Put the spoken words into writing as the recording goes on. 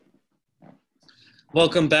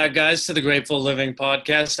Welcome back, guys, to the Grateful Living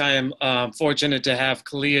Podcast. I am fortunate to have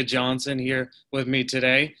Kalia Johnson here with me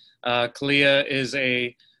today. Kalia is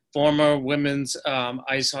a former women's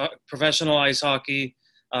professional ice hockey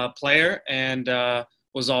player and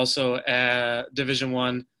was also a Division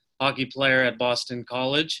I hockey player at Boston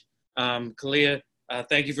College. Kalia,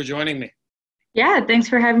 thank you for joining me. Yeah, thanks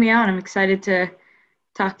for having me on. I'm excited to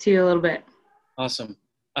talk to you a little bit. Awesome.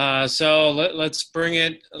 So let's bring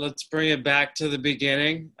it back to the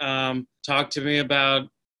beginning. Talk to me about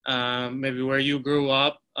maybe where you grew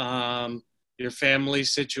up, your family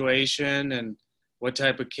situation, and what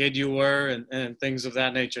type of kid you were, and things of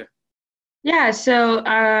that nature. Yeah, so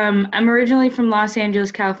I'm originally from Los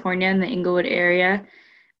Angeles, California, in the Inglewood area.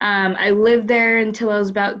 I lived there until I was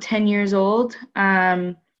about 10 years old.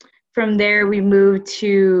 From there, we moved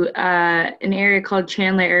to an area called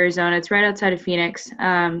Chandler, Arizona. It's right outside of Phoenix.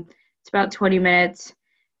 It's about 20 minutes.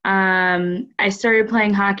 I started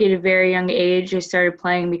playing hockey at a very young age. I started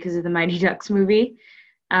playing because of the Mighty Ducks movie.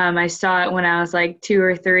 I saw it when I was like 2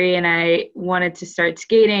 or 3, and I wanted to start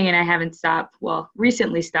skating, and I haven't stopped. Well,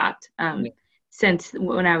 recently stopped since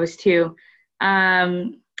when I was 2.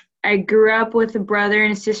 I grew up with a brother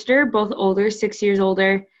and a sister, both older, 6 years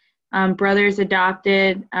older. Brother's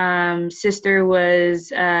adopted. Sister was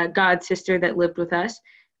God's sister that lived with us,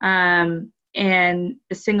 and a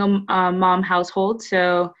single mom household.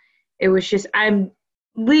 So it was just I'm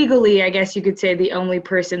legally, I guess you could say, the only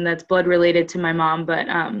person that's blood related to my mom. But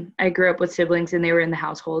I grew up with siblings, and they were in the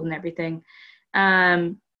household and everything.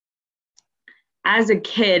 As a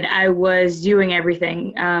kid, I was doing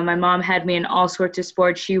everything. My mom had me in all sorts of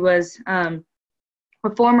sports. She was a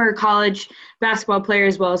former college basketball player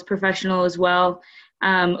as well as professional as well,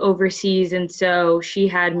 overseas. And so she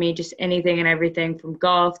had me just anything and everything from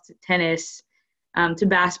golf to tennis to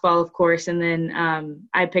basketball, of course. And then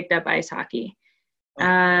I picked up ice hockey.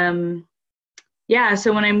 So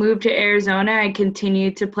when I moved to Arizona, I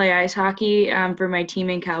continued to play ice hockey for my team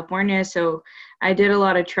in California. So I did a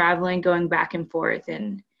lot of traveling, going back and forth,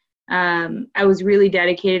 and I was really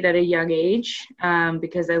dedicated at a young age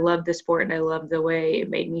because I loved the sport and I loved the way it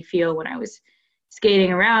made me feel when I was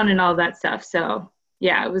skating around and all that stuff. So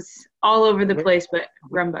yeah, it was all over the place, but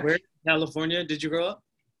Rumbuck. Where in California did you grow up?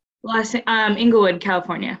 Inglewood,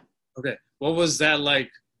 California. Okay. What was that like?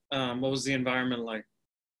 What was the environment like?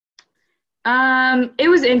 It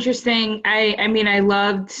was interesting. I mean, I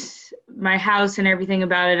loved my house and everything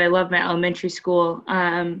about it. I loved my elementary school.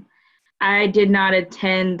 I did not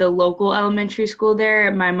attend the local elementary school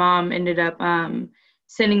there. My mom ended up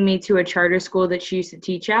sending me to a charter school that she used to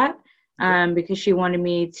teach at because she wanted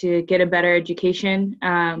me to get a better education.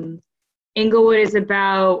 Inglewood is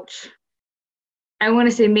about, I want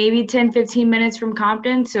to say, maybe 10, 15 minutes from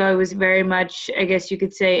Compton. So I was very much, I guess you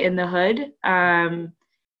could say, in the hood.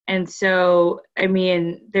 And so, I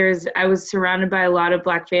mean, I was surrounded by a lot of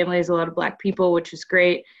Black families, a lot of Black people, which was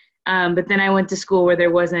great. But then I went to school where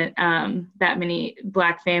there wasn't that many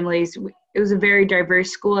Black families. It was a very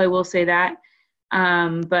diverse school, I will say that.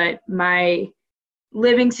 But my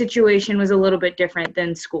living situation was a little bit different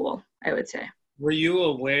than school, I would say. Were you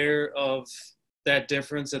aware of that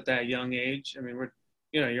difference at that young age? I mean,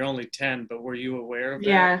 you're only 10, but were you aware of that?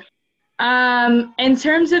 Yeah. In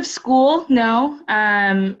terms of school, no.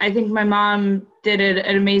 I think my mom did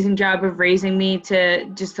an amazing job of raising me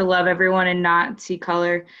to love everyone and not see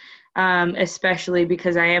color, especially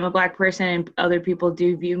because I am a Black person and other people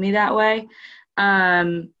do view me that way.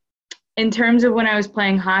 In terms of when I was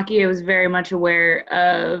playing hockey, I was very much aware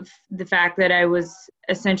of the fact that I was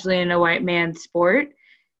essentially in a white man's sport.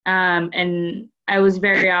 And I was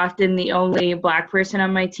very often the only Black person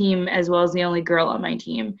on my team as well as the only girl on my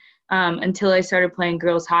team. Until I started playing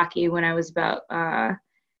girls hockey when I was about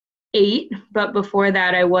 8. But before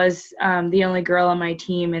that, I was the only girl on my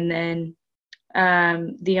team, and then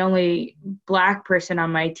the only Black person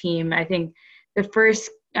on my team. I think the first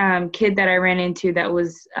kid that I ran into that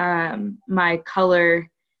was my color,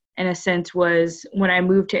 in a sense, was when I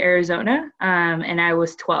moved to Arizona, and I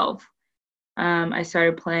was 12. I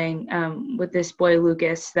started playing with this boy,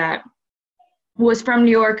 Lucas, that was from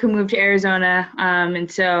New York, who moved to Arizona.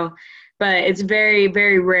 But it's very,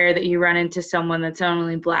 very rare that you run into someone that's not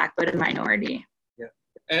only Black, but a minority. Yeah.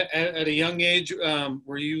 At a young age,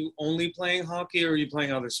 were you only playing hockey or were you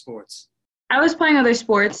playing other sports? I was playing other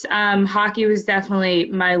sports. Hockey was definitely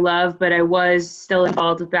my love, but I was still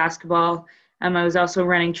involved with basketball. I was also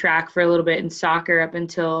running track for a little bit and soccer up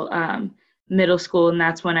until middle school, and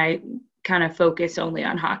that's when I kind of focused only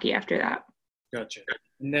on hockey after that. Gotcha.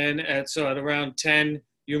 And then at around 10,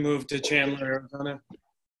 you moved to Chandler, Arizona?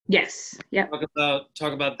 Yes. Yep.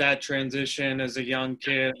 Talk about that transition as a young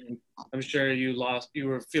kid. I'm sure you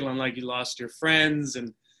were feeling like you lost your friends and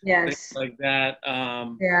things Yes. like that.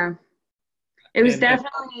 Yeah. It was And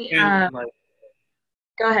definitely, Chandler like,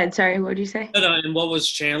 go ahead. Sorry. What did you say? and what was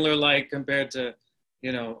Chandler like compared to,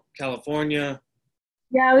 California?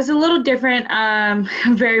 Yeah, it was a little different,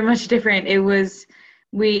 very much different.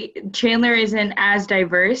 Chandler isn't as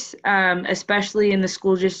diverse, especially in the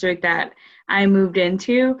school district that I moved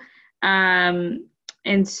into. Um,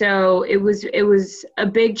 and so it was a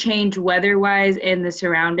big change weather-wise in the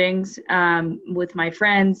surroundings, with my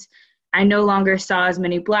friends. I no longer saw as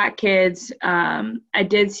many Black kids. I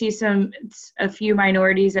did see a few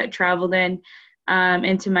minorities that traveled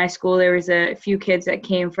into my school. There was a few kids that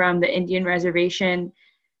came from the Indian reservation,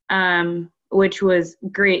 which was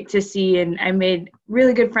great to see. And I made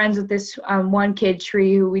really good friends with this one kid,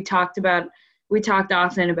 Tree, who we talked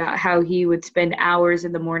often about how he would spend hours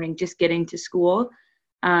in the morning just getting to school,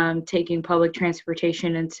 taking public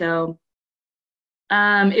transportation. And so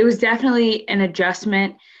it was definitely an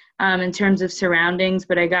adjustment in terms of surroundings,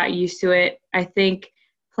 but I got used to it. I think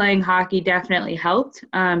playing hockey definitely helped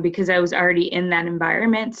because I was already in that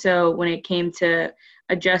environment. So when it came to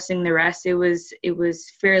adjusting the rest, it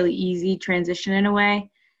was fairly easy transition in a way.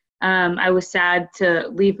 I was sad to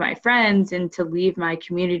leave my friends and to leave my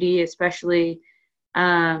community, especially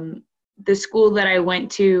the school that I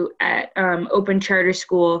went to at Open Charter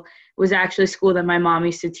School was actually a school that my mom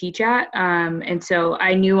used to teach at. And so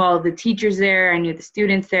I knew all the teachers there, I knew the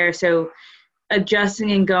students there. So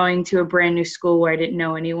adjusting and going to a brand new school where I didn't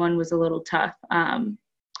know anyone was a little tough.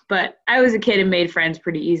 But I was a kid and made friends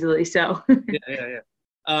pretty easily. So Yeah.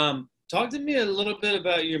 Talk to me a little bit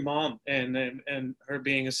about your mom and her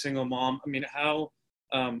being a single mom. I mean, how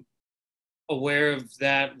aware of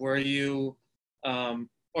that were you,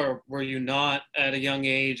 or were you not at a young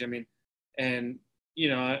age? I mean, and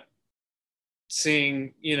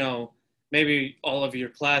seeing, maybe all of your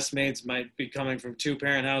classmates might be coming from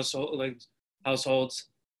two-parent households.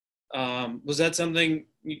 Was that something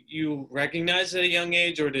you recognized at a young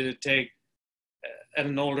age, or did it take at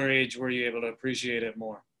an older age were you able to appreciate it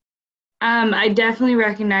more? I definitely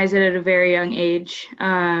recognize it at a very young age.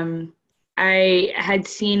 I had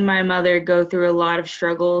seen my mother go through a lot of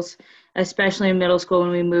struggles, especially in middle school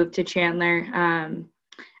when we moved to Chandler.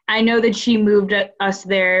 I know that she moved us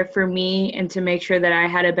there for me and to make sure that I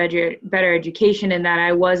had a better education and that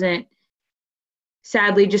I wasn't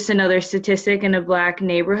sadly just another statistic in a Black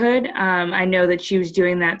neighborhood. I know that she was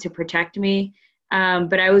doing that to protect me.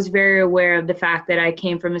 But I was very aware of the fact that I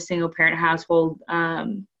came from a single parent household.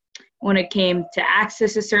 When it came to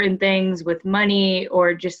access to certain things with money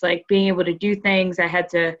or just like being able to do things, I had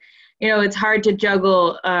to, it's hard to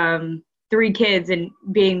juggle three kids and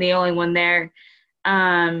being the only one there.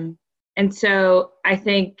 And so I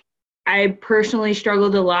think I personally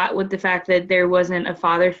struggled a lot with the fact that there wasn't a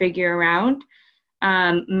father figure around.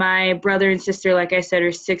 My brother and sister, like I said,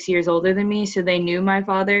 are 6 years older than me, so they knew my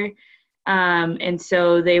father. And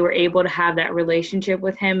so they were able to have that relationship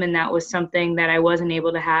with him, and that was something that I wasn't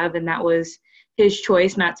able to have, and that was his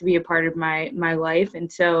choice not to be a part of my life. And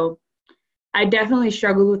so I definitely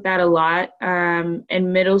struggled with that a lot.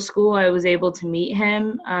 In middle school, I was able to meet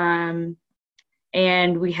him,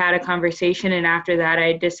 and we had a conversation, and after that,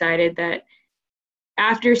 I decided that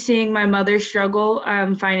after seeing my mother struggle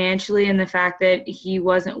financially and the fact that he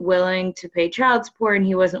wasn't willing to pay child support and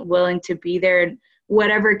he wasn't willing to be there in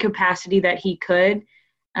whatever capacity that he could,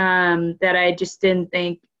 that I just didn't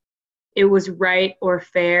think it was right or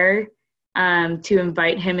fair to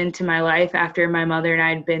invite him into my life after my mother and I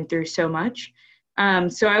had been through so much.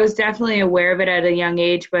 So I was definitely aware of it at a young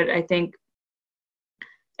age, but I think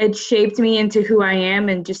it shaped me into who I am,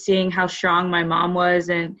 and just seeing how strong my mom was,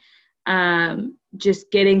 and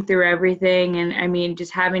just getting through everything. And I mean,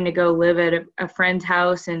 just having to go live at a friend's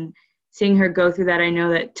house and seeing her go through that, I know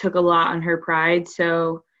that took a lot on her pride.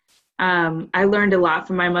 So I learned a lot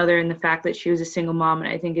from my mother and the fact that she was a single mom, and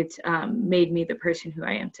I think it's made me the person who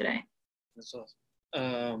I am today. That's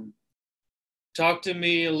awesome. Talk to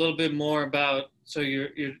me a little bit more about, so you're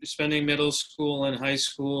spending middle school and high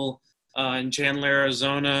school in Chandler,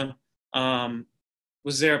 Arizona.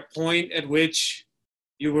 Was there a point at which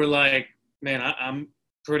you were like, man, I'm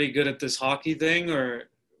pretty good at this hockey thing, or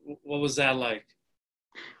what was that like?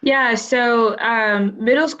 Yeah, so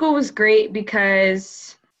middle school was great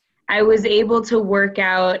because I was able to work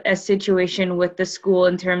out a situation with the school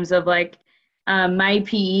in terms of like my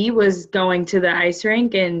PE was going to the ice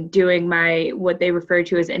rink and doing my what they refer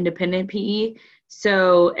to as independent PE.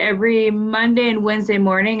 So every Monday and Wednesday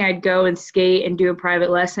morning, I'd go and skate and do a private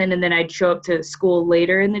lesson, and then I'd show up to school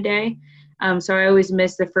later in the day. So I always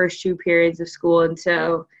missed the first 2 periods of school. And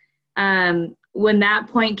so when that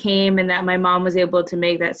point came and that my mom was able to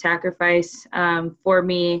make that sacrifice for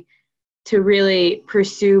me to really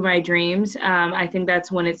pursue my dreams, I think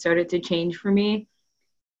that's when it started to change for me.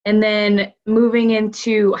 And then moving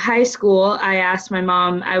into high school, I asked my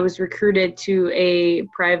mom, I was recruited to a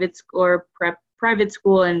private school or private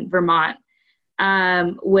school in Vermont,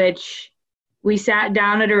 which we sat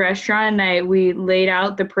down at a restaurant and we laid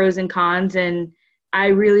out the pros and cons, and I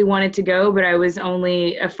really wanted to go, but I was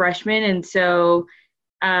only a freshman. And so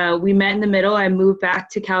we met in the middle. I moved back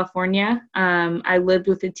to California. I lived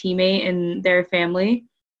with a teammate and their family,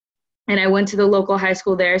 and I went to the local high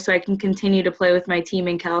school there so I can continue to play with my team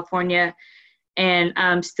in California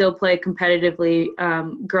and still play competitively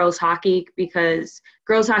girls hockey, because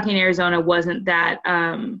girls hockey in Arizona wasn't that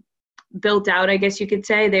built out, I guess you could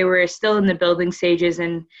say. They were still in the building stages,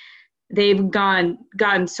 and they've gotten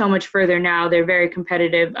so much further now. They're very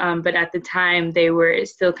competitive, but at the time they were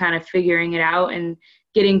still kind of figuring it out and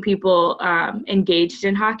getting people engaged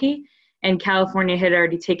in hockey. And California had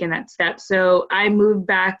already taken that step. So I moved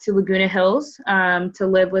back to Laguna Hills to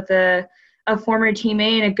live with a former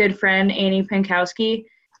teammate and a good friend, Annie Pankowski,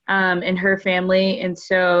 and her family. And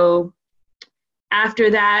so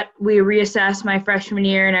after that, we reassessed my freshman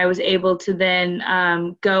year, and I was able to then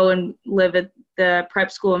go and live at the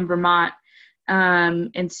prep school in Vermont.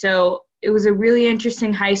 And so it was a really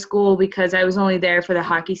interesting high school because I was only there for the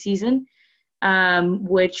hockey season,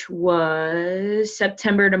 which was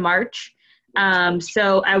September to March.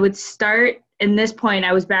 So I would start, in this point,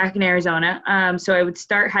 I was back in Arizona. So I would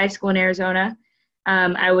start high school in Arizona.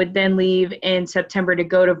 I would then leave in September to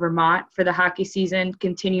go to Vermont for the hockey season,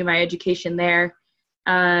 continue my education there,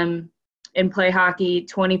 and play hockey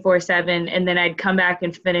 24/7. And then I'd come back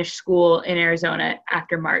and finish school in Arizona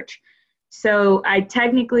after March. So I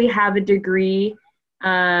technically have a degree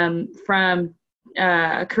from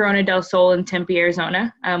Corona del Sol in Tempe,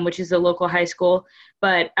 Arizona, which is a local high school.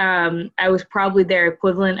 But I was probably their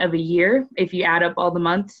equivalent of a year if you add up all the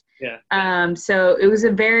months. Yeah. So it was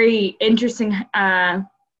a very interesting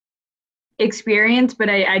experience, but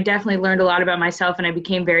I definitely learned a lot about myself, and I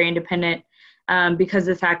became very independent because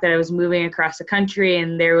of the fact that I was moving across the country,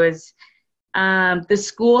 and there was the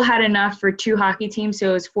school had enough for 2 hockey teams. So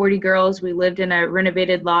it was 40 girls. We lived in a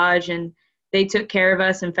renovated lodge, and they took care of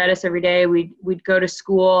us and fed us every day. We'd go to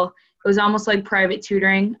school. It was almost like private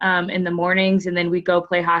tutoring in the mornings, and then we'd go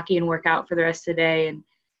play hockey and work out for the rest of the day.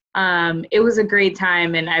 And it was a great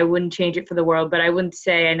time, and I wouldn't change it for the world, but I wouldn't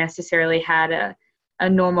say I necessarily had a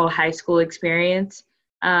normal high school experience.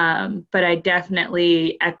 But I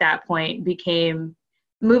definitely, at that point, became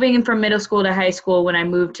moving in from middle school to high school. When I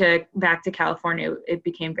moved back to California, it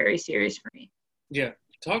became very serious for me. Yeah.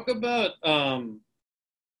 Talk about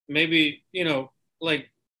maybe,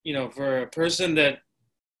 for a person that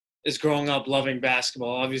is growing up loving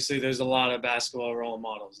basketball, obviously there's a lot of basketball role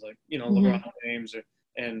models, like, LeBron James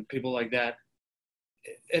and people like that.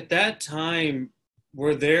 At that time,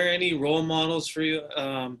 were there any role models for you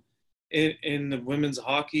in the women's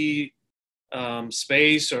hockey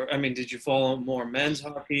space? Or, did you follow more men's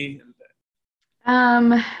hockey?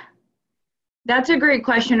 That's a great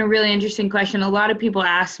question, a really interesting question. A lot of people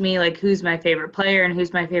ask me, like, who's my favorite player and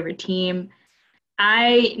who's my favorite team.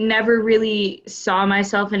 I never really saw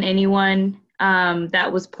myself in anyone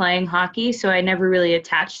that was playing hockey, so I never really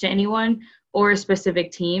attached to anyone or a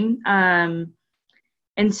specific team. And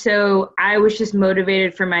so I was just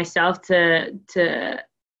motivated for myself to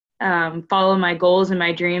follow my goals, and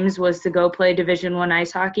my dreams was to go play Division I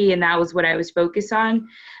ice hockey, and that was what I was focused on.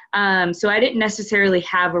 So I didn't necessarily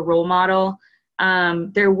have a role model.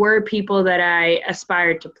 There were people that I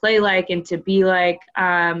aspired to play like and to be like,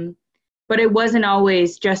 but it wasn't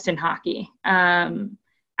always just in hockey.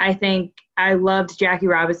 I think I loved Jackie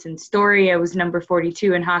Robinson's story. I was number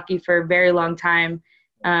 42 in hockey for a very long time,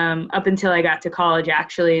 up until I got to college,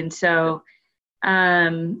 actually. And so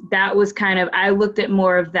that was kind of, I looked at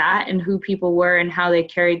more of that and who people were and how they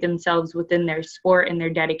carried themselves within their sport and their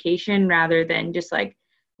dedication, rather than just like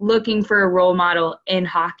looking for a role model in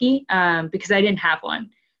hockey, because I didn't have one.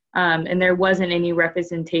 And there wasn't any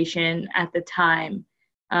representation at the time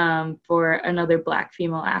for another Black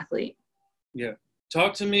female athlete. Yeah.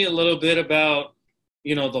 Talk to me a little bit about,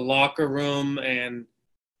 the locker room and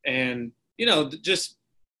just,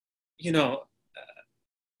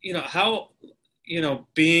 how,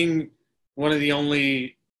 being one of the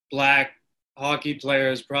only Black hockey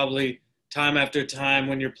players, probably time after time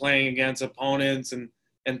when you're playing against opponents and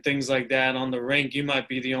and things like that on the rink, you might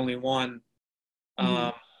be the only one.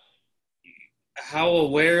 Mm-hmm. How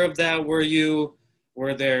aware of that were you?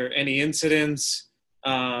 Were there any incidents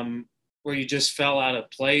where you just fell out of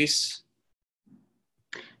place?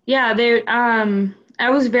 Yeah, I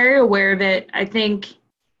was very aware of it. I think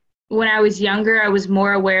when I was younger, I was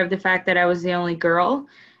more aware of the fact that I was the only girl.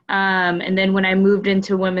 And then when I moved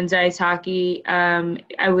into women's ice hockey,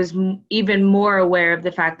 I was even more aware of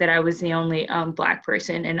the fact that I was the only Black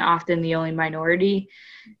person and often the only minority.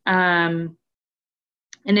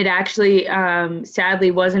 And it actually,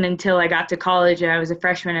 sadly, wasn't until I got to college and I was a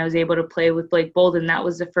freshman, I was able to play with Blake Bolden. That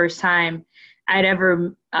was the first time I'd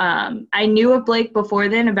ever, I knew of Blake before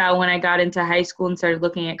then, about when I got into high school and started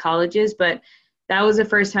looking at colleges, but that was the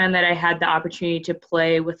first time that I had the opportunity to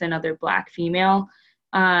play with another Black female.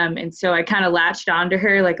 And so I kind of latched onto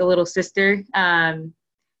her like a little sister.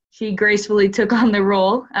 She gracefully took on the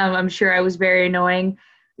role. I'm sure I was very annoying.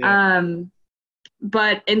 Yeah.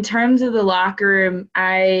 But in terms of the locker room,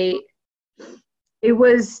 there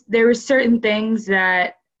were certain things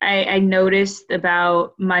that I noticed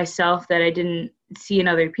about myself that I didn't see in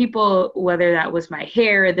other people, whether that was my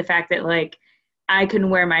hair, or the fact that like I couldn't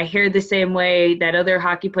wear my hair the same way that other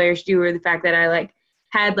hockey players do, or the fact that I like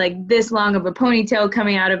had like this long of a ponytail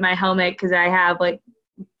coming out of my helmet because I have like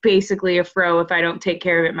basically a fro if I don't take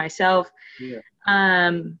care of it myself. Yeah.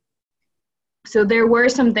 So there were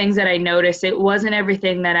some things that I noticed. It wasn't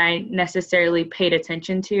everything that I necessarily paid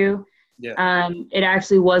attention to. Yeah. It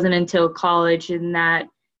actually wasn't until college and that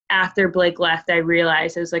after Blake left, I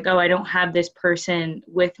realized I was like, oh, I don't have this person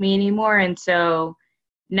with me anymore. And so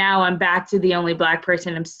now I'm back to the only Black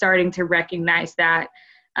person. I'm starting to recognize that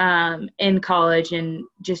in college, and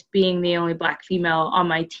just being the only Black female on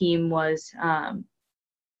my team was a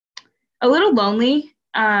little lonely.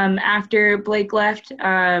 After Blake left,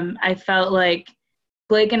 I felt like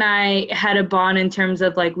Blake and I had a bond in terms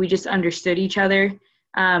of like we just understood each other.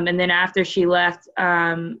 And then after she left,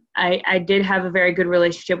 I did have a very good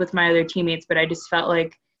relationship with my other teammates, but I just felt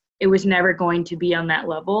like it was never going to be on that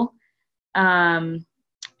level. And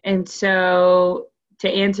so to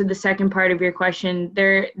answer the second part of your question,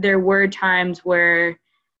 there were times where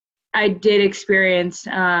I did experience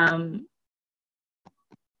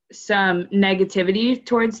some negativity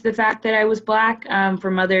towards the fact that I was Black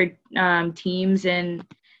from other teams, and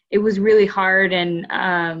it was really hard.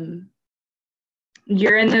 And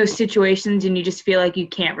you're in those situations and you just feel like you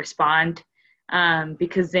can't respond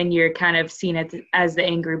because then you're kind of seen as the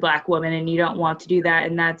angry Black woman, and you don't want to do that.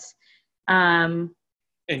 And that's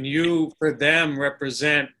and you, for them,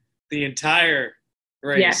 represent the entire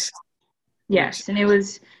race. Yes. And it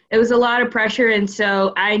was a lot of pressure. And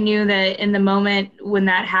so I knew that in the moment when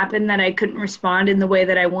that happened that I couldn't respond in the way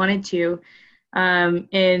that I wanted to.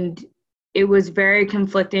 And it was very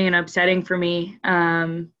conflicting and upsetting for me.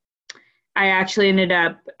 I actually ended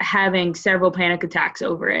up having several panic attacks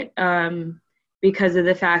over it because of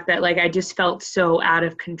the fact that like I just felt so out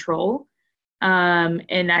of control.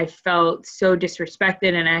 And I felt so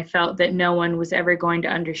disrespected, and I felt that no one was ever going to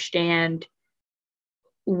understand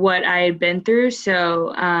what I had been through.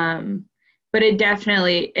 So, but it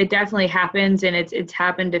definitely happens, and it's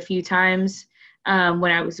happened a few times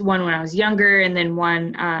when I was younger, and then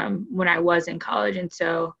one when I was in college. And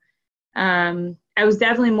so I was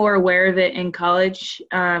definitely more aware of it in college.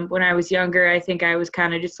 When I was younger, I think I was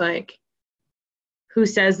kind of just like, who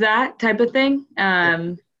says that type of thing.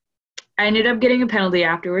 I ended up getting a penalty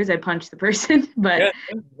afterwards. I punched the person, but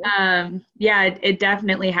it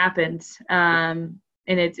definitely happens. And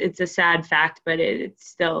it's a sad fact, but it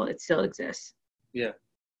still exists. Yeah.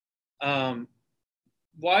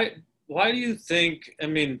 Why do you think, I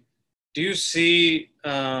mean, do you see,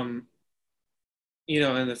 in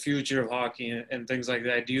the future of hockey and things like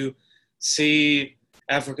that, do you see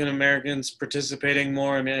African Americans participating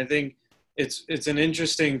more? I mean, I think it's an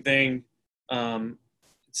interesting thing.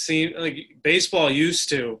 It seems like baseball used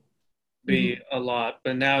to be a lot,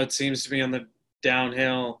 but now it seems to be on the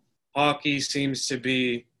downhill. Hockey seems to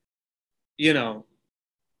be, a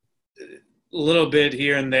little bit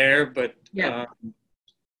here and there, but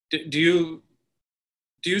do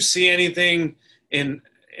you see anything in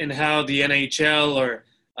how the NHL or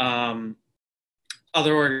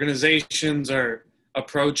other organizations are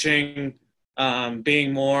approaching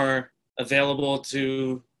being more available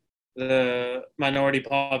to the minority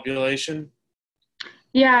population?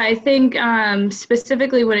 Yeah, I think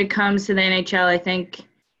specifically when it comes to the NHL, I think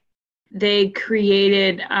they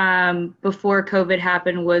created before COVID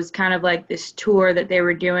happened was kind of like this tour that they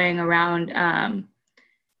were doing around.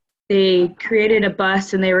 They created a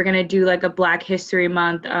bus and they were going to do like a Black History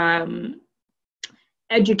Month.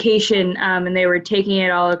 education, and they were taking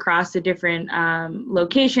it all across the different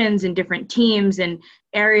locations and different teams and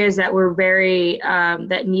areas that were very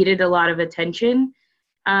that needed a lot of attention.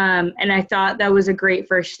 And I thought that was a great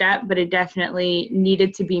first step, but it definitely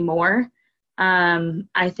needed to be more.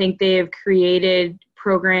 I think they have created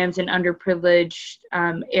programs in underprivileged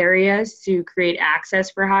areas to create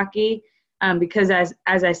access for hockey, because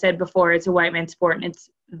as I said before, it's a white man's sport and it's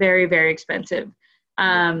very, very expensive.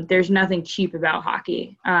 There's nothing cheap about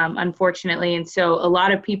hockey, unfortunately. And so a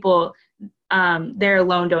lot of people there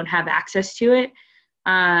alone don't have access to it.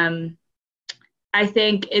 I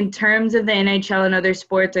think in terms of the NHL and other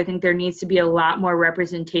sports, I think there needs to be a lot more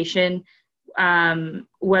representation,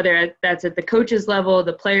 whether that's at the coaches level,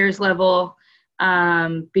 the players level,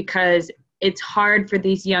 because it's hard for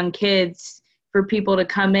these young kids, for people to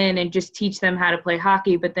come in and just teach them how to play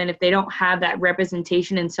hockey. But then if they don't have that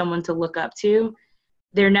representation and someone to look up to,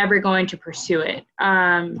 they're never going to pursue it.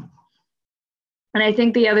 And I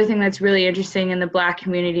think the other thing that's really interesting in the Black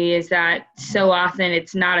community is that so often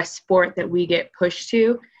it's not a sport that we get pushed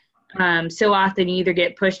to. So often you either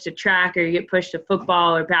get pushed to track or you get pushed to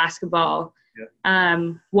football or basketball. Yeah.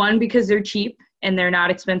 One, because they're cheap and they're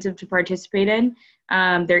not expensive to participate in.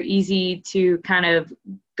 They're easy to kind of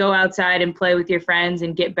go outside and play with your friends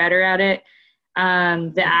and get better at it.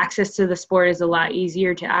 The access to the sport is a lot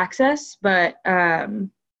easier to access. But I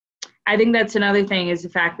think that's another thing, is the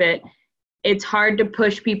fact that it's hard to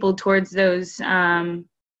push people towards those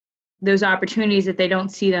opportunities if they don't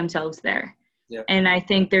see themselves there. Yeah. And I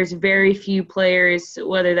think there's very few players,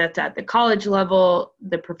 whether that's at the college level,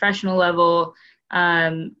 the professional level,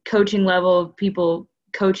 coaching level, people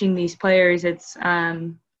coaching these players. It's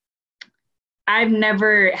I've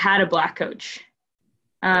never had a Black coach.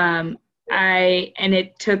 And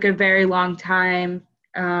it took a very long time.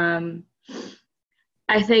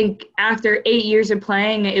 I think after 8 years of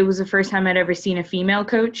playing, it was the first time I'd ever seen a female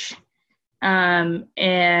coach.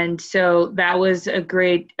 And so that was a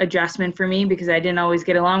great adjustment for me, because I didn't always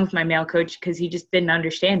get along with my male coach because he just didn't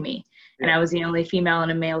understand me. Yeah. And I was the only female in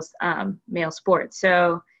a male sport.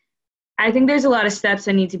 So I think there's a lot of steps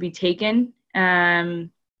that need to be taken. I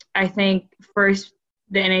think first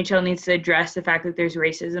the NHL needs to address the fact that there's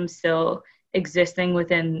racism still existing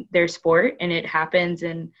within their sport, and it happens.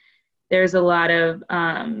 And there's a lot of,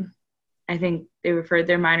 I think they referred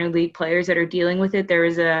their minor league players that are dealing with it. There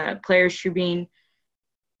was a Players Tribune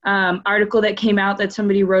article that came out that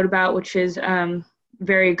somebody wrote about, which is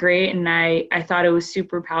very great. And I thought it was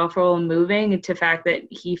super powerful and moving, to the fact that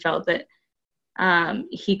he felt that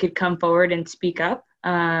he could come forward and speak up.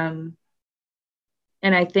 And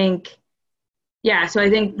I think, so I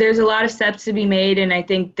think there's a lot of steps to be made, and I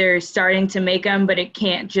think they're starting to make them, but it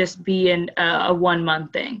can't just be a 1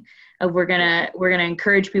 month thing. We're gonna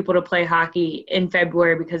encourage people to play hockey in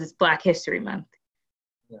February because it's Black History Month.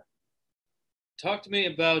 Yeah. Talk to me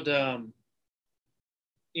about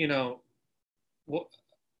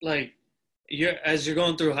as you're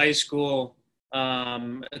going through high school,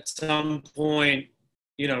 at some point,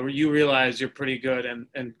 you realize you're pretty good,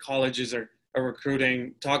 and colleges are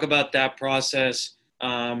recruiting. Talk about that process.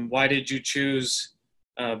 Why did you choose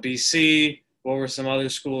BC? What were some other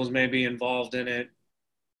schools maybe involved in it?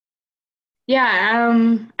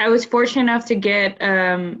 Yeah, I was fortunate enough to get,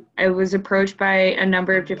 I was approached by a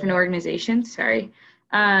number of different organizations, a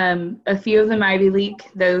few of them Ivy League.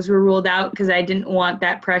 Those were ruled out because I didn't want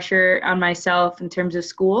that pressure on myself in terms of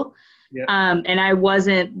school. Yeah. And I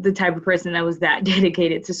wasn't the type of person that was that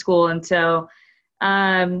dedicated to school. And so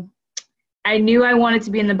I knew I wanted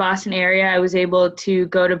to be in the Boston area. I was able to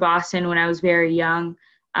go to Boston when I was very young.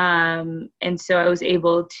 And so I was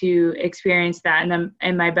able to experience that.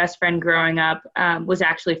 And my best friend growing up was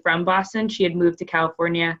actually from Boston. She had moved to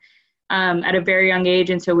California at a very young age.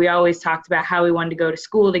 And so we always talked about how we wanted to go to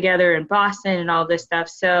school together in Boston and all this stuff.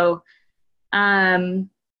 So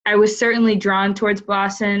I was certainly drawn towards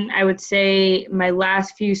Boston. I would say my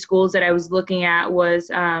last few schools that I was looking at was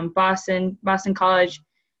Boston College,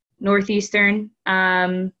 Northeastern,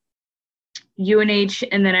 UNH,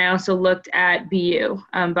 and then I also looked at BU,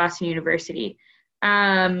 Boston University.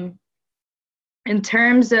 In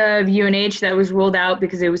terms of UNH, that was ruled out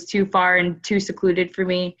because it was too far and too secluded for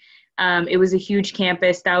me. It was a huge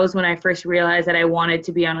campus. That was when I first realized that I wanted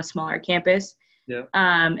to be on a smaller campus. Yeah.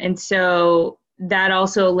 And so that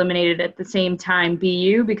also eliminated at the same time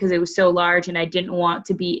BU because it was so large and I didn't want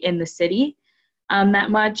to be in the city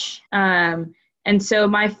that much. And so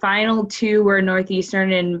my final two were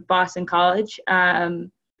Northeastern and Boston College. I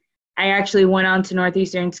actually went on to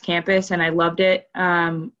Northeastern's campus and I loved it.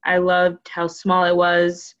 I loved how small it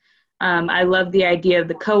was. I loved the idea of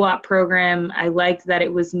the co-op program. I liked that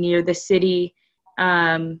it was near the city.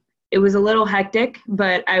 It was a little hectic,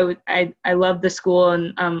 but I loved the school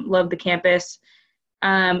and loved the campus.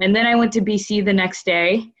 And then I went to BC the next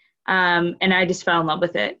day, and I just fell in love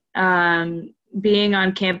with it. Being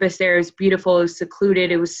on campus there was beautiful. It was secluded.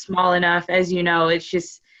 It was small enough. As you know,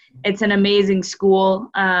 it's an amazing school.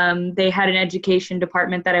 They had an education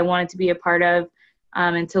department that I wanted to be a part of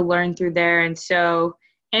and to learn through there. And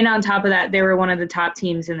on top of that, they were one of the top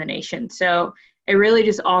teams in the nation. So it really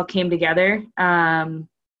just all came together.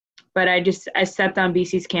 But I stepped on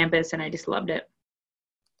BC's campus and I just loved it.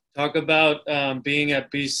 Talk about being at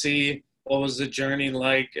BC. What was the journey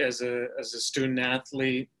like as a student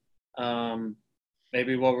athlete?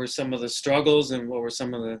 Maybe what were some of the struggles and what were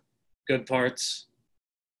some of the good parts?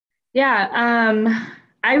 Yeah,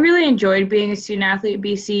 I really enjoyed being a student athlete at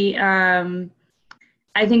BC.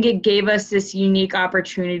 I think it gave us this unique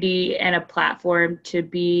opportunity and a platform to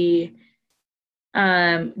be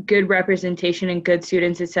good representation and good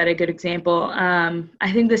students that set a good example.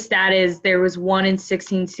 I think the stat is there was 1 in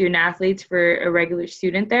 16 student athletes for a regular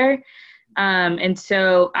student there. And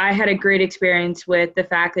so I had a great experience with the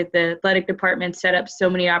fact that the athletic department set up so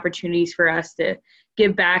many opportunities for us to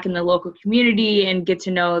give back in the local community and get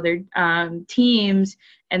to know their teams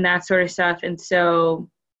and that sort of stuff. And so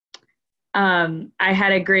I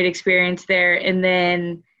had a great experience there. And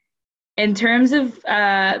then in terms of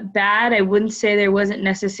bad, I wouldn't say there wasn't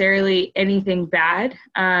necessarily anything bad.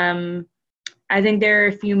 I think there are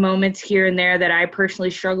a few moments here and there that I personally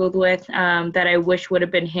struggled with that I wish would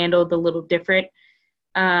have been handled a little different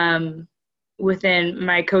within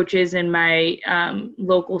my coaches and my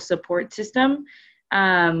local support system.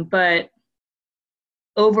 But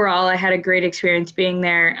overall, I had a great experience being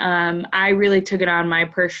there. I really took it on. My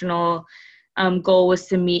personal goal was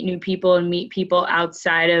to meet new people and meet people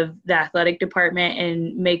outside of the athletic department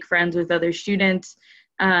and make friends with other students.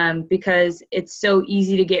 Because it's so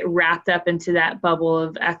easy to get wrapped up into that bubble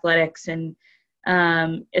of athletics, and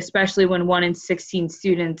especially when 1 in 16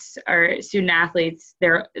 students are student athletes,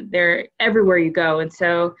 they're everywhere you go. And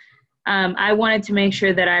so I wanted to make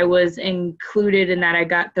sure that I was included and that I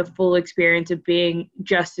got the full experience of being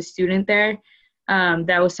just a student there.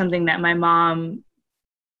 That was something that my mom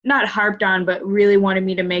not harped on, but really wanted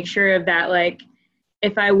me to make sure of that, like,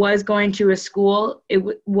 if I was going to a school, it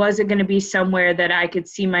wasn't going to be somewhere that I could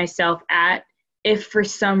see myself at if for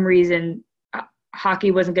some reason hockey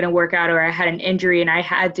wasn't going to work out or I had an injury and I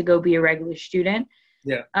had to go be a regular student.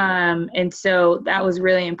 Yeah. And so that was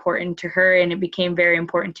really important to her, and it became very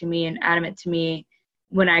important to me and adamant to me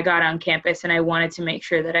when I got on campus, and I wanted to make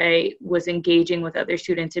sure that I was engaging with other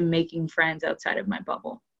students and making friends outside of my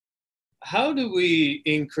bubble. How do we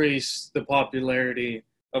increase the popularity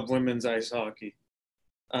of women's ice hockey?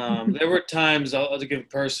 There were times, I'll give a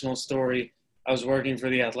personal story. I was working for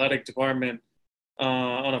the athletic department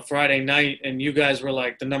on a Friday night, and you guys were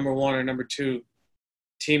like the number 1 or number 2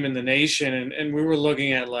 team in the nation. And we were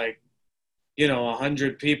looking at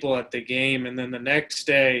 100 people at the game. And then the next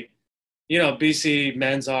day, BC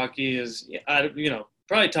men's hockey is,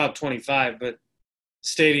 probably top 25, but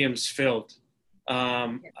stadium's filled.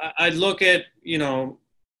 I'd look at,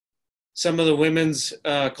 some of the women's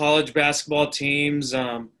college basketball teams,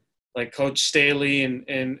 like Coach Staley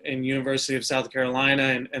and University of South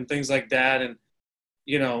Carolina and things like that. And,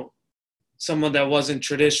 someone that wasn't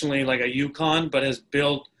traditionally like a UConn, but has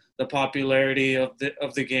built the popularity of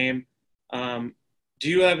the game. Do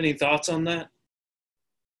you have any thoughts on that?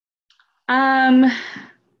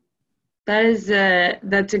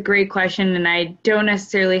 That's a great question, and I don't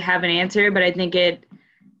necessarily have an answer, but I think it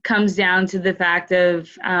comes down to the fact of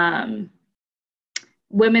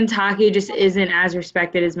women's hockey just isn't as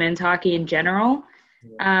respected as men's hockey in general.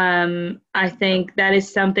 I think that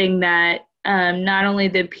is something that not only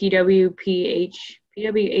the PWHPA,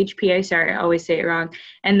 sorry, I always say it wrong,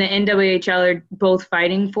 and the NWHL are both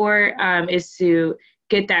fighting for, is to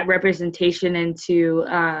get that representation and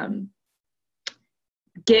to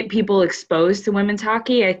get people exposed to women's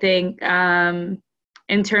hockey. I think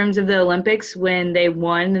in terms of the Olympics, when they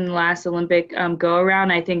won in the last Olympic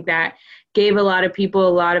go-around, I think that gave a lot of people a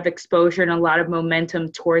lot of exposure and a lot of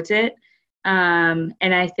momentum towards it. And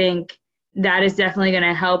I think that is definitely going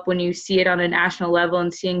to help when you see it on a national level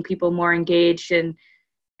and seeing people more engaged. And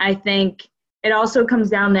I think it also comes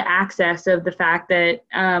down to access of the fact that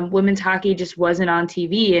women's hockey just wasn't on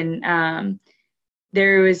TV, and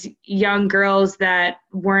there was young girls that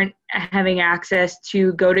weren't having access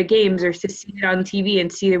to go to games or to see it on TV and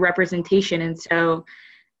see the representation. And so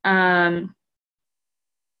I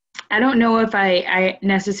I don't know if I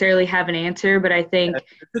necessarily have an answer, but I think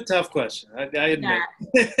It's a tough question. I admit. yeah,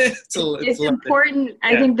 It's it's loaded. important.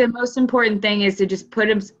 I Yeah. think the most important thing is to just put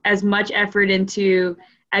as much effort into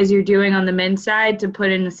as you're doing on the men's side to put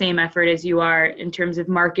in the same effort as you are in terms of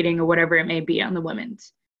marketing or whatever it may be on the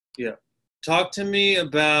women's. Yeah. Talk to me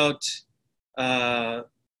about, the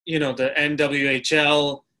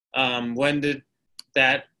NWHL. When did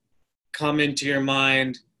that come into your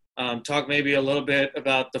mind? Talk maybe a little bit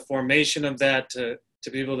about the formation of that to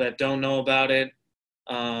people that don't know about it,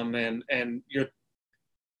 and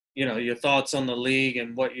your thoughts on the league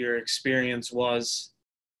and what your experience was.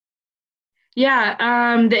 Yeah,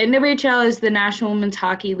 the NWHL is the National Women's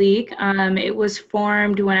Hockey League. It was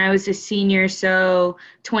formed when I was a senior, so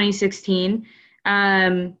 2016.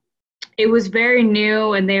 Um, it was very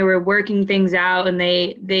new, and they were working things out, and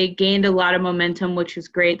they gained a lot of momentum, which was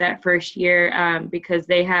great that first year because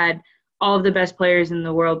they had all of the best players in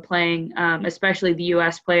the world playing, especially the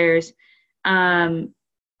U.S. players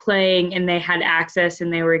playing, and they had access,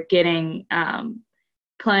 and they were getting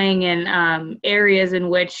playing in areas in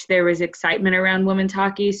which there was excitement around women's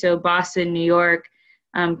hockey. So Boston, New York,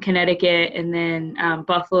 Connecticut, and then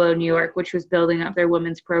Buffalo, New York, which was building up their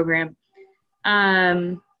women's program.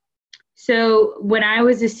 So when I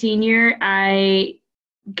was a senior, I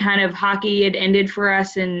kind of hockey had ended for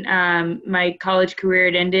us, and my college career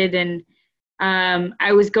had ended, and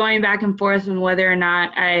I was going back and forth on whether or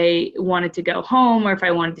not I wanted to go home or if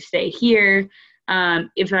I wanted to stay here.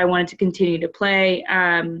 If I wanted to continue to play.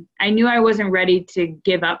 I knew I wasn't ready to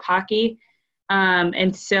give up hockey.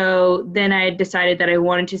 And so then I decided that I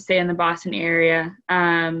wanted to stay in the Boston area.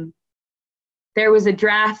 There was a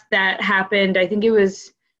draft that happened. I think it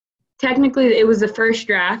was the first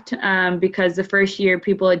draft because the first year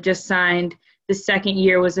people had just signed. The second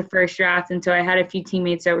year was the first draft. And so I had a few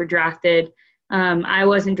teammates that were drafted. I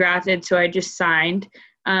wasn't drafted, so I just signed.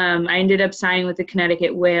 I ended up signing with the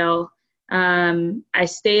Connecticut Whale. I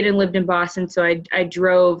stayed and lived in Boston, so I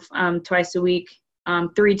drove twice a week,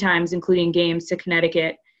 3 times, including games, to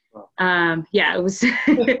Connecticut. It was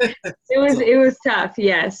it was tough.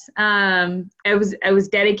 Yes, I was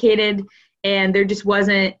dedicated, and there just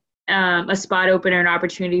wasn't a spot open or an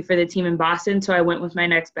opportunity for the team in Boston, so I went with my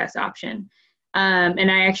next best option. And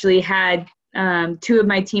I actually had 2 of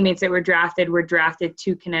my teammates that were drafted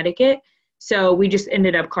to Connecticut, so we just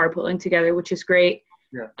ended up carpooling together, which is great.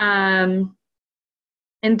 Yeah.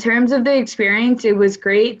 In terms of the experience, it was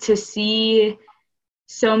great to see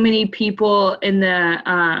so many people in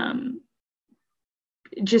the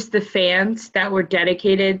just the fans that were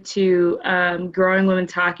dedicated to growing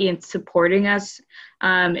women's hockey and supporting us.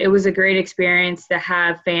 It was a great experience to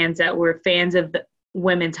have fans that were fans of the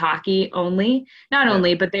women's hockey only. Not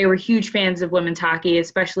only, but they were huge fans of women's hockey,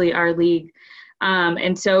 especially our league.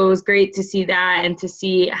 And so it was great to see that and to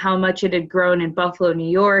see how much it had grown in Buffalo, New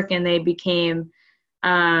York, and they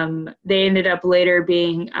ended up later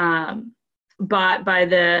being bought by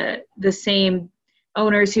the same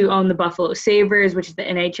owners who own the Buffalo Sabres, which is the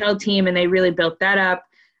NHL team, and they really built that up.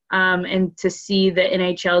 And to see the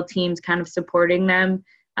NHL teams kind of supporting them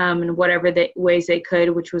in whatever ways they could,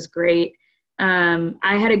 which was great. I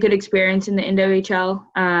had a good experience in the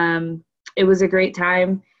NWHL. It was a great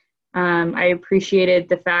time. I appreciated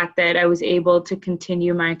the fact that I was able to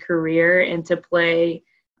continue my career and to play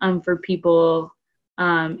for people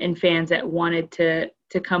and fans that wanted to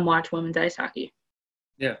come watch women's ice hockey.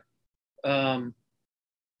 Yeah.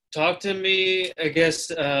 Talk to me, I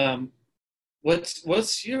guess,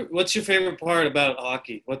 what's your favorite part about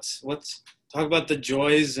hockey? Talk about the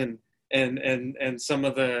joys and some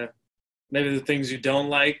of maybe the things you don't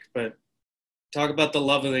like, but talk about the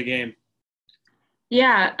love of the game.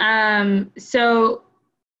 Yeah. So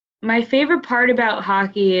my favorite part about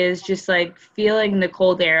hockey is just like feeling the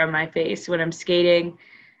cold air on my face when I'm skating.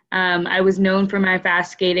 I was known for my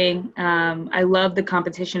fast skating. I love the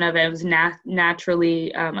competition of it. I was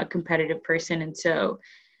naturally a competitive person. And so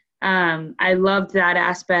I loved that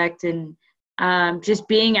aspect. And just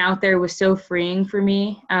being out there was so freeing for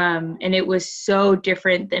me. And it was so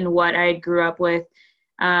different than what I grew up with.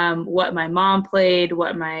 What my mom played,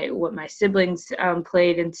 what my siblings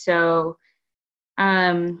played. And so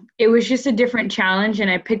it was just a different challenge,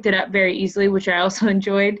 and I picked it up very easily, which I also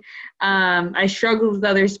enjoyed. I struggled with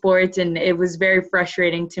other sports, and it was very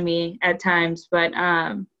frustrating to me at times, but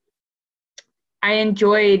I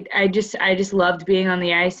just loved being on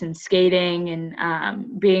the ice and skating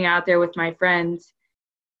and being out there with my friends.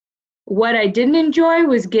 What I didn't enjoy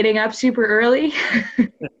was getting up super early.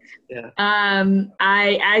 Yeah.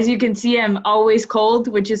 As you can see, I'm always cold,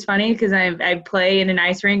 which is funny because I play in an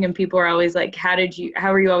ice rink and people are always like, how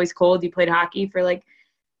are you always cold? You played hockey for like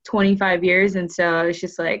 25 years. And so I was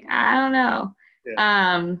just like, I don't know.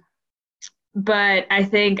 Yeah. But I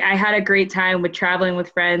think I had a great time with traveling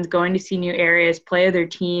with friends, going to see new areas, play other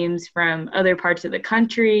teams from other parts of the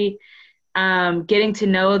country, getting to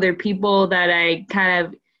know other people that I kind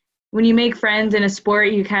of, when you make friends in a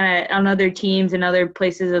sport, you kind of, on other teams and other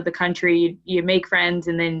places of the country, you make friends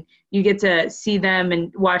and then you get to see them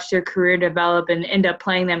and watch their career develop and end up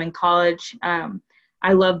playing them in college.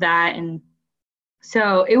 I love that. And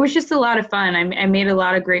so it was just a lot of fun. I made a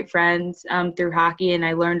lot of great friends through hockey, and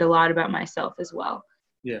I learned a lot about myself as well.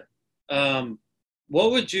 Yeah.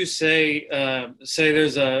 What would you say, say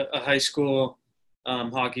there's a high school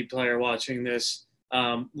hockey player watching this,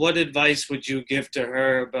 what advice would you give to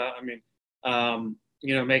her about,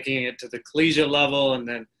 making it to the collegiate level and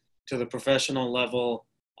then to the professional level?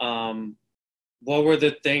 What were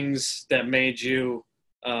the things that made you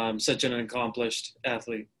such an accomplished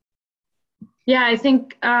athlete? Yeah, I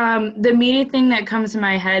think the immediate thing that comes to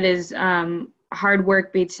my head is hard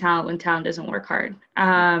work beats talent when talent doesn't work hard.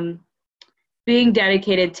 Being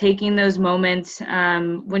dedicated, taking those moments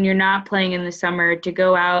when you're not playing in the summer to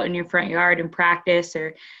go out in your front yard and practice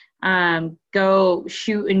or go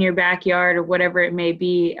shoot in your backyard or whatever it may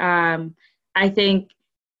be. I think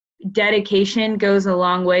dedication goes a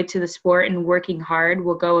long way to the sport, and working hard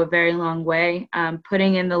will go a very long way.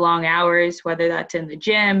 Putting in the long hours, whether that's in the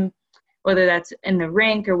gym, whether that's in the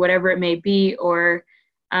rink or whatever it may be, or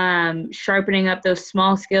sharpening up those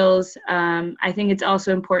small skills. I think it's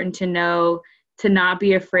also important to know to not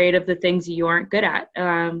be afraid of the things you aren't good at.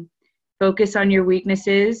 Focus on your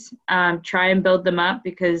weaknesses, try and build them up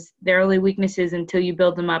because they're only weaknesses until you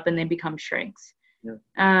build them up and they become strengths. Yeah.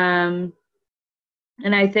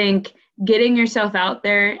 And I think getting yourself out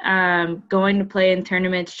there, going to play in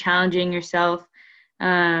tournaments, challenging yourself.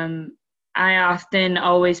 I often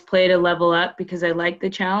always play to level up because I like the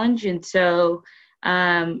challenge. And so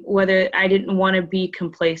whether I didn't want to be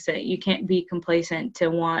complacent, you can't be complacent to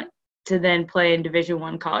want to then play in Division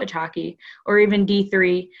I college hockey or even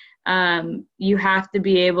D3. You have to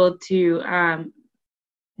be able to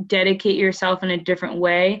dedicate yourself in a different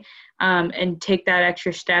way and take that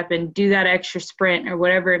extra step and do that extra sprint or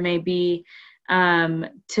whatever it may be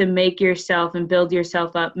to make yourself and build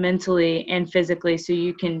yourself up mentally and physically so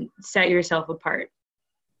you can set yourself apart.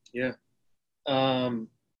 Yeah. I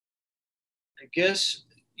guess,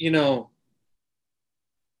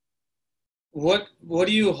 what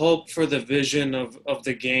do you hope for the vision of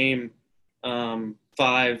the game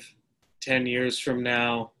 5-10 years from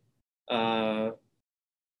now and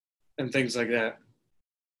things like that?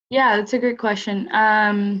 Yeah, that's a great question.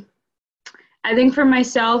 I think for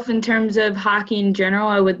myself, in terms of hockey in general,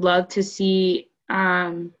 I would love to see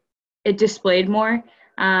it displayed more,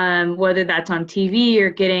 whether that's on TV or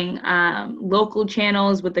getting local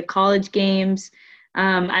channels with the college games.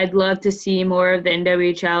 I'd love to see more of the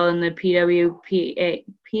NWHL and the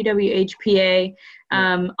PWHPA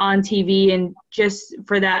on TV, and just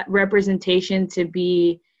for that representation to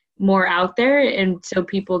be more out there, and so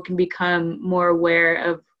people can become more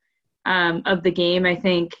aware of the game. I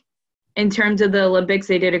think in terms of the Olympics,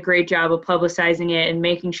 they did a great job of publicizing it and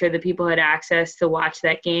making sure that people had access to watch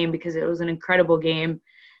that game because it was an incredible game.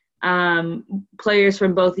 Players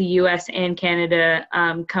from both the U.S. and Canada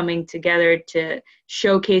coming together to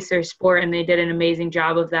showcase their sport, and they did an amazing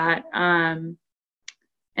job of that. And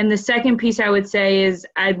the second piece I would say is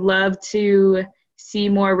I'd love to see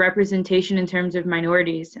more representation in terms of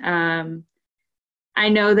minorities. I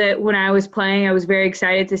know that when I was playing, I was very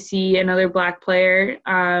excited to see another Black player.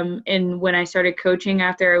 And when I started coaching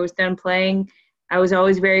after I was done playing, I was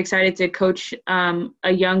always very excited to coach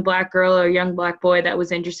a young Black girl or a young Black boy that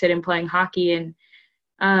was interested in playing hockey. And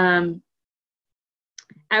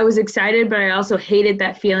I was excited, but I also hated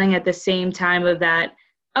that feeling at the same time of that,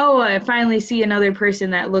 oh, I finally see another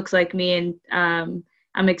person that looks like me. And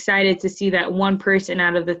I'm excited to see that one person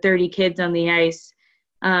out of the 30 kids on the ice.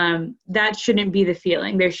 That shouldn't be the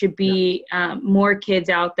feeling. There should be more kids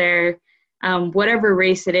out there, whatever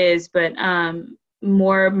race it is, but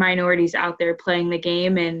more minorities out there playing the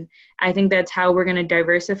game. And I think that's how we're going to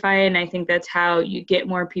diversify it. And I think that's how you get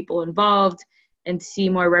more people involved and see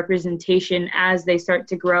more representation as they start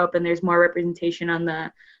to grow up and there's more representation on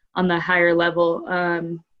the higher level.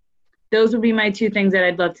 Those would be my two things that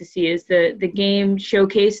I'd love to see, is the game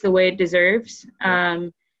showcase the way it deserves.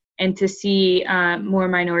 And to see more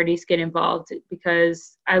minorities get involved,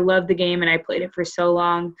 because I love the game and I played it for so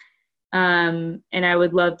long. And I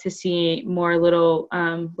would love to see more little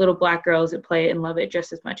Black girls that play it and love it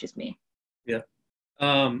just as much as me. Yeah.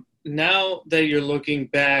 Now that you're looking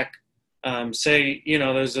back, say,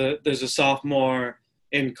 there's a sophomore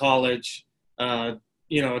in college, a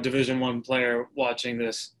Division I player watching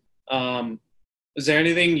this. Is there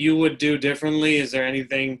anything you would do differently? Is there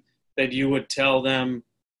anything that you would tell them,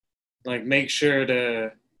 like, make sure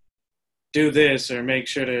to do this, or make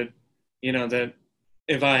sure to, that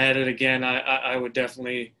if I had it again, I would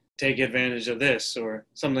definitely take advantage of this, or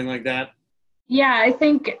something like that? Yeah, I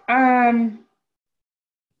think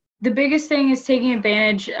the biggest thing is taking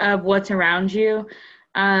advantage of what's around you.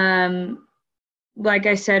 Like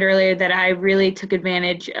I said earlier, that I really took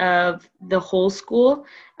advantage of the whole school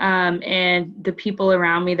and the people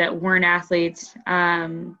around me that weren't athletes.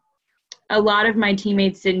 A lot of my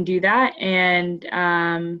teammates didn't do that. And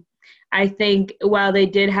I think while they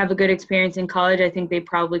did have a good experience in college, I think they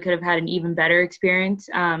probably could have had an even better experience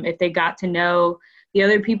if they got to know the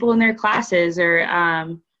other people in their classes,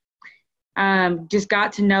 or just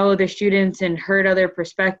got to know the students and heard other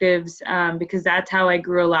perspectives, because that's how I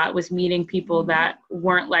grew a lot, was meeting people that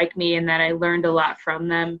weren't like me and that I learned a lot from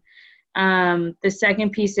them. The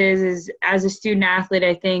second piece is as a student athlete,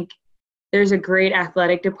 I think there's a great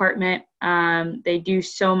athletic department. They do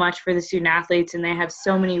so much for the student athletes, and they have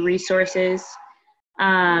so many resources.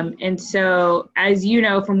 And so, as you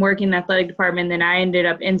know, from working in the athletic department, then I ended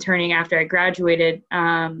up interning after I graduated.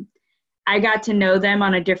 I got to know them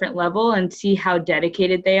on a different level and see how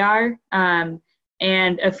dedicated they are.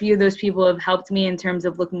 And a few of those people have helped me in terms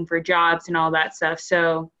of looking for jobs and all that stuff.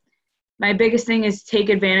 So my biggest thing is take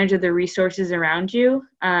advantage of the resources around you.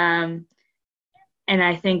 And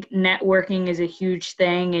I think networking is a huge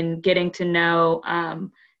thing, and getting to know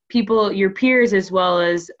people, your peers, as well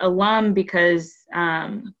as alum, because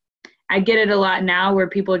I get it a lot now where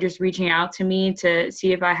people are just reaching out to me to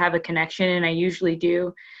see if I have a connection, and I usually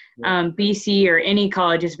do. BC or any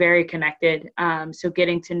college is very connected. So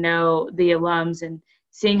getting to know the alums and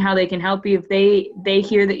seeing how they can help you. If they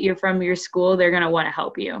hear that you're from your school, they're going to want to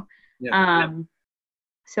help you.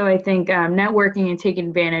 So I think networking and taking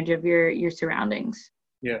advantage of your surroundings.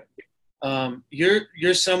 Yeah.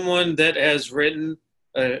 You're someone that has written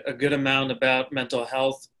a good amount about mental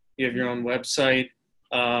health. You have your own website.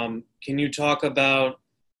 Can you talk about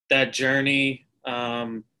that journey?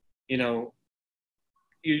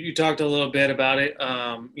 You talked a little bit about it,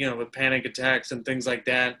 with panic attacks and things like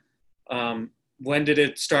that. When did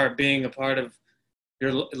it start being a part of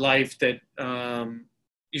your life that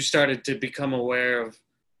you started to become aware of,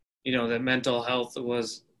 that mental health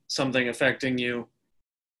was something affecting you?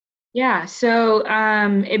 Yeah, so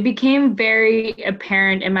it became very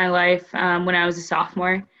apparent in my life when I was a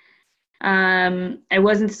sophomore. I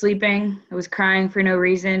wasn't sleeping. I was crying for no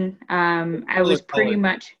reason. I was pretty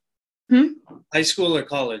much... High school or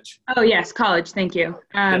college? Oh, yes, college. Thank you.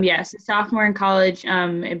 Yes, sophomore in college,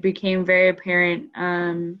 it became very apparent.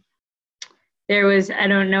 There was, I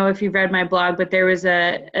don't know if you've read my blog, but there was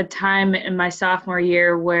a time in my sophomore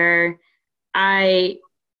year where I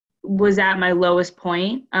was at my lowest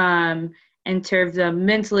point in terms of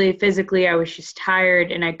mentally, physically. I was just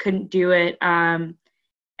tired and I couldn't do it. And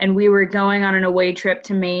we were going on an away trip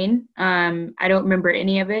to Maine. I don't remember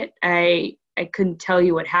any of it. I couldn't tell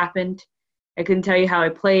you what happened. I couldn't tell you how I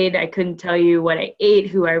played. I couldn't tell you what I ate,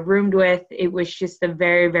 who I roomed with. It was just a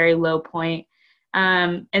very, very low point.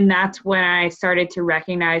 And that's when I started to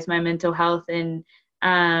recognize my mental health and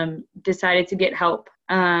decided to get help.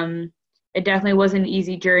 It definitely was an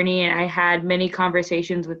easy journey, and I had many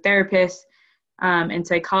conversations with therapists and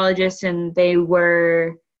psychologists, and there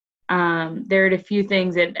were a few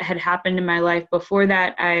things that had happened in my life before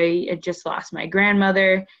that. I had just lost my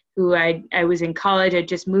grandmother, who I was in college. I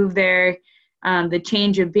just moved there. The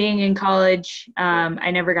change of being in college,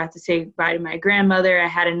 I never got to say goodbye to my grandmother. I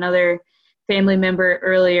had another family member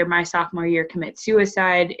earlier my sophomore year commit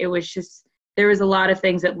suicide. It was just, there was a lot of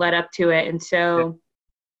things that led up to it. And so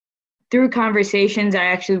through conversations, I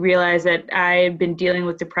actually realized that I had been dealing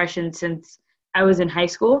with depression since I was in high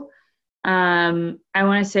school. I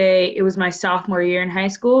want to say it was my sophomore year in high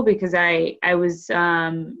school, because I was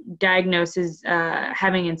diagnosed as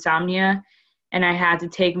having insomnia, and I had to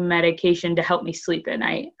take medication to help me sleep at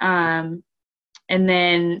night. And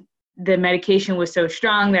then the medication was so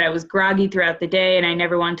strong that I was groggy throughout the day, and I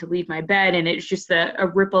never wanted to leave my bed, and it's just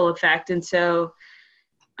a ripple effect. And so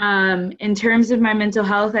in terms of my mental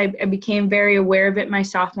health, I became very aware of it my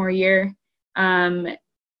sophomore year.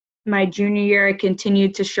 My junior year, I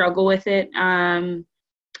continued to struggle with it. And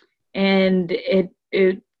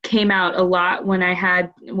it came out a lot when I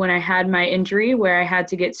had my injury, where I had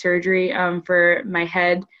to get surgery for my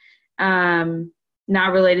head,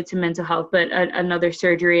 not related to mental health, but another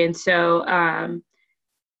surgery. And so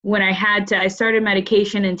when I started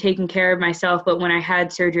medication and taking care of myself, but when I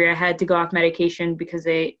had surgery, I had to go off medication because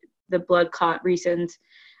the blood clot reasons.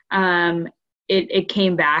 It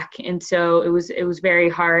came back, and so it was very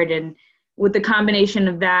hard. And with the combination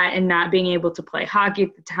of that and not being able to play hockey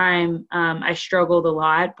at the time, I struggled a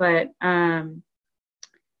lot. But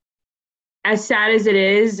as sad as it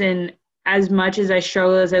is, and as much as I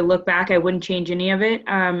struggle, as I look back, I wouldn't change any of it.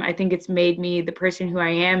 I think it's made me the person who I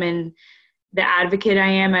am and the advocate I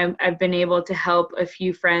am. I've been able to help a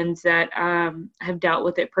few friends that have dealt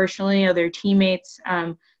with it personally, other teammates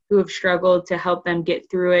who have struggled, to help them get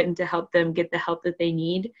through it and to help them get the help that they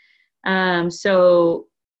need. So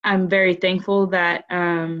I'm very thankful that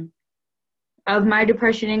of my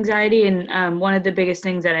depression, anxiety, and one of the biggest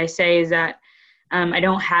things that I say is that I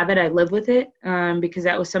don't have it, I live with it, because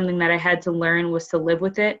that was something that I had to learn, was to live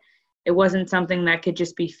with it. It wasn't something that could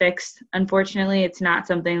just be fixed. Unfortunately, it's not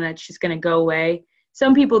something that's just going to go away.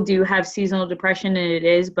 Some people do have seasonal depression, and it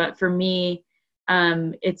is, but for me,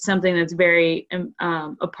 it's something that's very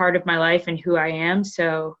a part of my life and who I am.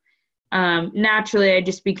 So naturally, I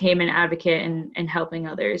just became an advocate and helping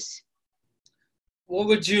others. What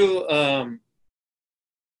would you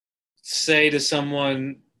say to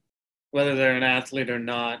someone, whether they're an athlete or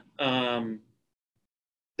not,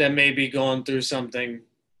 that may be going through something?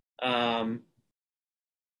 What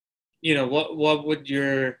would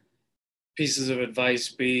your pieces of advice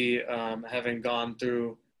be, having gone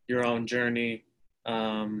through your own journey?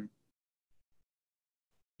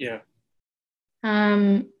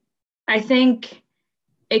 I think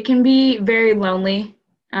it can be very lonely.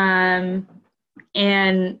 And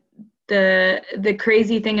the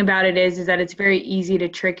crazy thing about it is that it's very easy to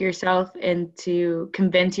trick yourself and to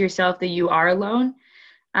convince yourself that you are alone.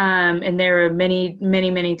 And there were many,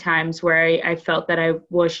 many, many times where I felt that I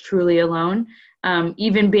was truly alone,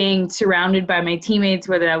 even being surrounded by my teammates,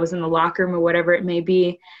 whether that was in the locker room or whatever it may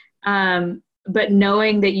be. But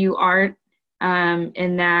knowing that you aren't,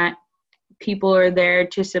 and that people are there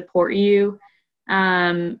to support you.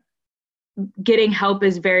 Getting help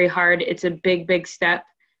is very hard. It's a big, big step,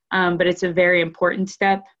 but it's a very important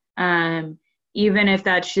step. Even if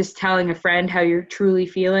that's just telling a friend how you're truly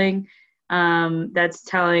feeling, that's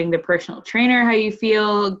telling the personal trainer how you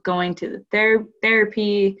feel, going to the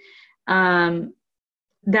therapy.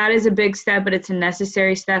 That is a big step, but it's a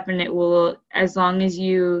necessary step, and it will, as long as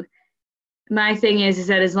you, my thing is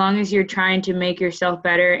that as long as you're trying to make yourself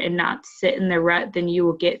better and not sit in the rut, then you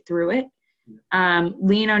will get through it.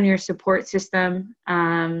 Lean on your support system.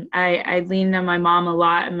 I leaned on my mom a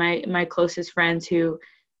lot, and my closest friends, who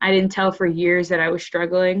I didn't tell for years that I was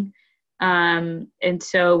struggling. And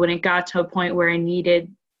so when it got to a point where I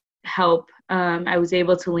needed help, I was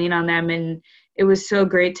able to lean on them, and it was so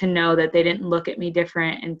great to know that they didn't look at me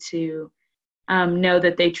different, and to know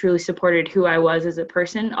that they truly supported who I was as a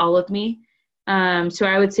person, all of me. So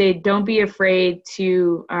I would say, don't be afraid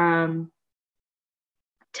to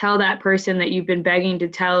tell that person that you've been begging to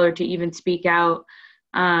tell, or to even speak out,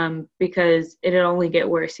 because it'll only get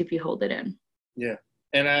worse if you hold it in. Yeah.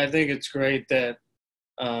 And I think it's great that,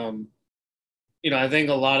 I think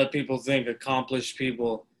a lot of people think accomplished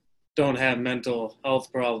people don't have mental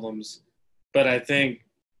health problems, but I think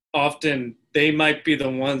often they might be the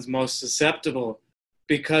ones most susceptible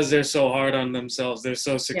because they're so hard on themselves. They're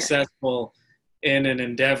so successful in an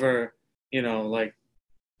endeavor, like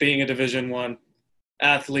being a Division I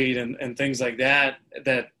athlete and things like that,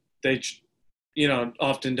 that they,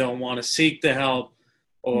 often don't want to seek the help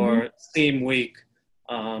or seem weak,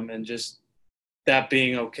 and just that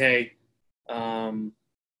being okay.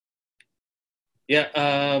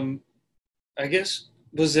 I guess,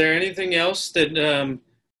 was there anything else that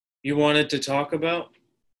you wanted to talk about?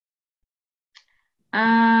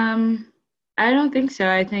 I don't think so.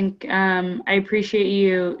 I think I appreciate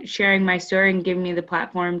you sharing my story and giving me the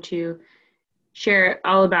platform to share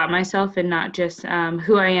all about myself, and not just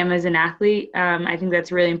who I am as an athlete. I think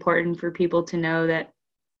that's really important for people to know, that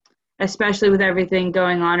especially with everything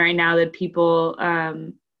going on right now, that people,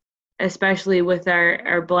 especially with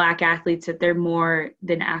our Black athletes, that they're more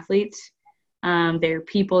than athletes. They're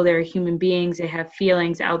people, they're human beings, they have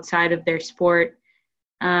feelings outside of their sport.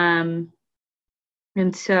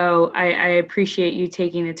 And so I appreciate you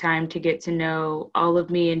taking the time to get to know all of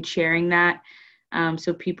me and sharing that,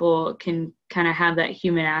 so people can kind of have that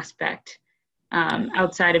human aspect,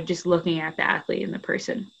 outside of just looking at the athlete and the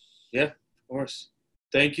person. Yeah, of course.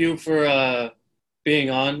 Thank you for being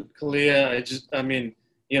on, Kalia.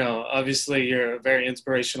 obviously you're a very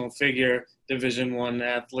inspirational figure, Division I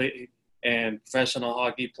athlete and professional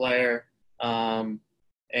hockey player. And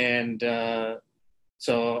and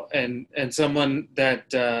someone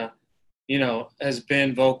that, has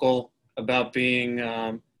been vocal about being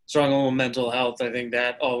strong on mental health. I think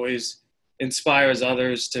that always inspires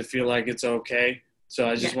others to feel like it's okay. So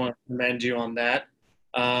I just want to commend you on that.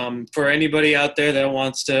 For anybody out there that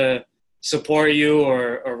wants to support you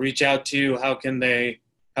or reach out to you, how can they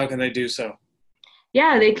do so?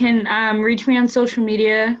 Yeah, they can reach me on social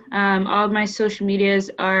media. All of my social medias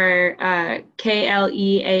are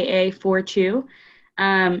KLEAA42.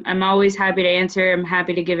 I'm always happy to answer. I'm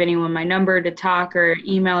happy to give anyone my number to talk or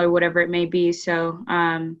email or whatever it may be. So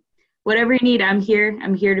whatever you need, I'm here.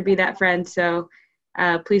 I'm here to be that friend. So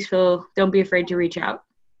please don't be afraid to reach out.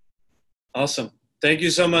 Awesome. Thank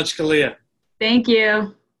you so much, Kalia. Thank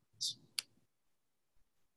you.